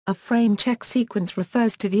A frame check sequence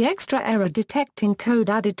refers to the extra error detecting code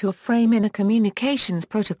added to a frame in a communications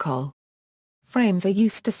protocol. Frames are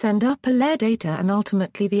used to send upper-layer data and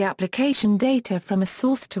ultimately the application data from a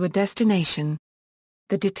source to a destination.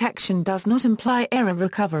 The detection does not imply error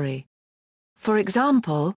recovery. For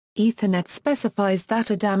example, Ethernet specifies that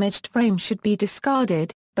a damaged frame should be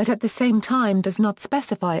discarded, but at the same time does not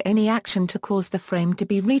specify any action to cause the frame to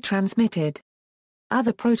be retransmitted.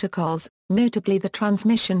 Other protocols, notably the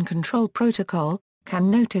Transmission Control Protocol, can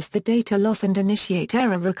notice the data loss and initiate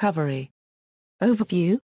error recovery.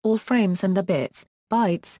 Overview: all frames and the bits,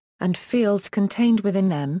 bytes, and fields contained within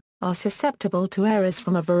them, are susceptible to errors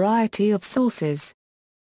from a variety of sources.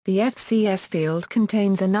 The FCS field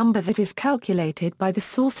contains a number that is calculated by the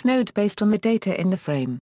source node based on the data in the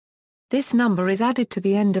frame. This number is added to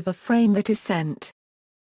the end of a frame that is sent.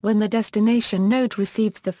 When the destination node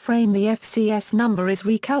receives the frame, the FCS number is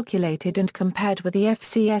recalculated and compared with the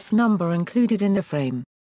FCS number included in the frame.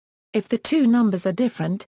 If the two numbers are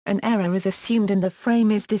different, an error is assumed and the frame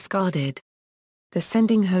is discarded. The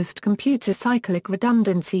sending host computes a cyclic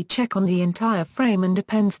redundancy check on the entire frame and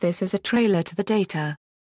appends this as a trailer to the data.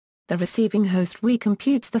 The receiving host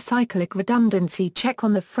recomputes the cyclic redundancy check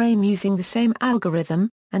on the frame using the same algorithm,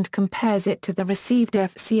 and compares it to the received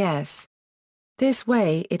FCS. This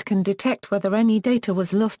way it can detect whether any data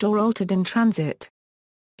was lost or altered in transit.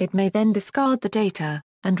 It may then discard the data,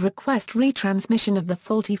 and request retransmission of the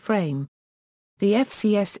faulty frame. The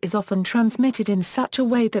FCS is often transmitted in such a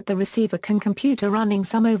way that the receiver can compute a running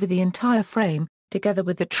sum over the entire frame, together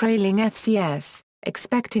with the trailing FCS,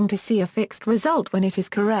 expecting to see a fixed result when it is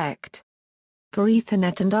correct. For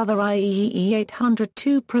Ethernet and other IEEE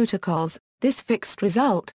 802 protocols, this fixed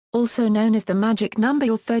result, also known as the magic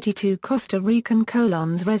number or 32 Costa Rican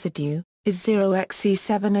colons residue, is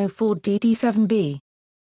 0xC704DD7B.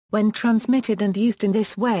 When transmitted and used in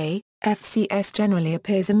this way, FCS generally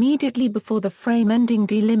appears immediately before the frame-ending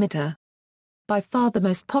delimiter. By far the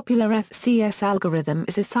most popular FCS algorithm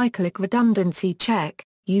is a cyclic redundancy check,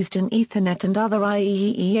 used in Ethernet and other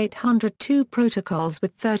IEEE 802 protocols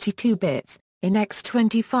with 32 bits, in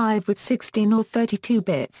X25 with 16 or 32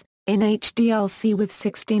 bits, in HDLC with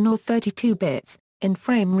 16 or 32 bits, in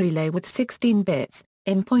frame relay with 16 bits,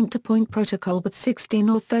 in point-to-point protocol with 16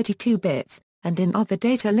 or 32 bits, and in other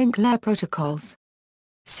data link layer protocols.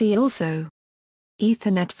 See also: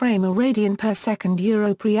 Ethernet frame irradian per second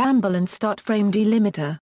Euro preamble and start frame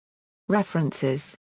delimiter. References